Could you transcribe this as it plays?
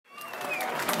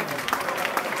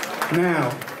Now,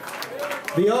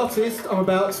 the artist I'm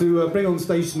about to bring on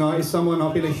stage tonight is someone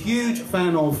I've been a huge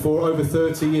fan of for over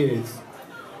 30 years.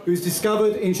 He was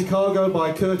discovered in Chicago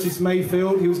by Curtis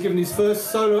Mayfield. He was given his first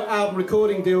solo album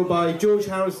recording deal by George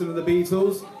Harrison and the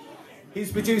Beatles. He's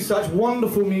produced such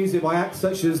wonderful music by acts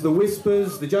such as The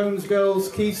Whispers, The Jones Girls,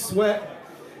 Keith Sweat,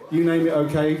 you name it,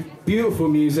 okay. Beautiful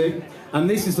music. And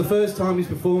this is the first time he's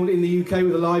performed in the UK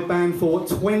with a live band for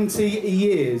 20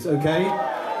 years, okay?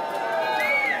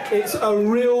 It's a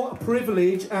real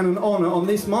privilege and an honour on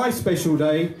this, my special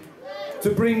day, to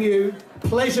bring you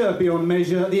pleasure beyond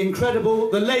measure, the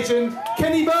incredible, the legend,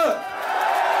 KENI BURKE!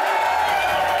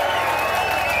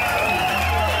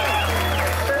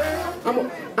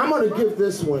 I'm going to give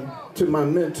this one to my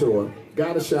mentor.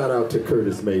 Got a shout out to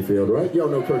Curtis Mayfield, right? Y'all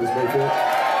know Curtis Mayfield?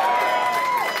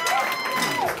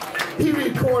 He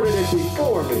recorded it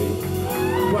before me,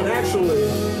 but actually,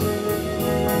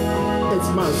 it's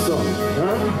my song,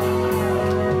 huh?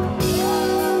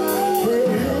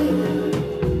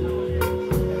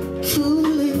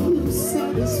 Truly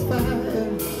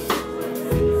satisfied.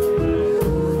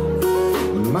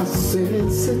 My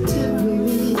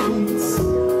sensitivities.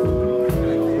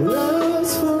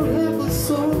 Love's forever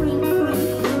soaring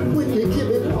free when you give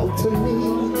it all to me.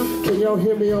 Can y'all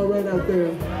hear me all right out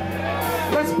there?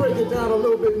 Let's break it down a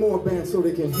little bit more, band, so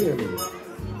they can hear me.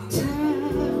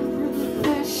 Time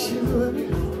pressure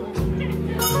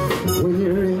when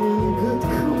you're in good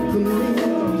company.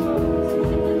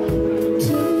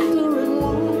 Tender and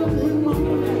warm in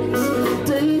moments.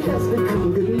 Day has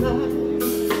become good night,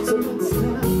 so let's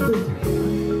stop it.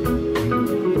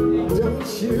 Don't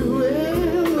you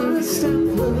ever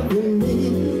stop loving me.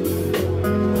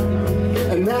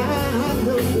 And I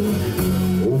know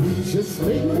we just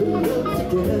made love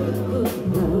together.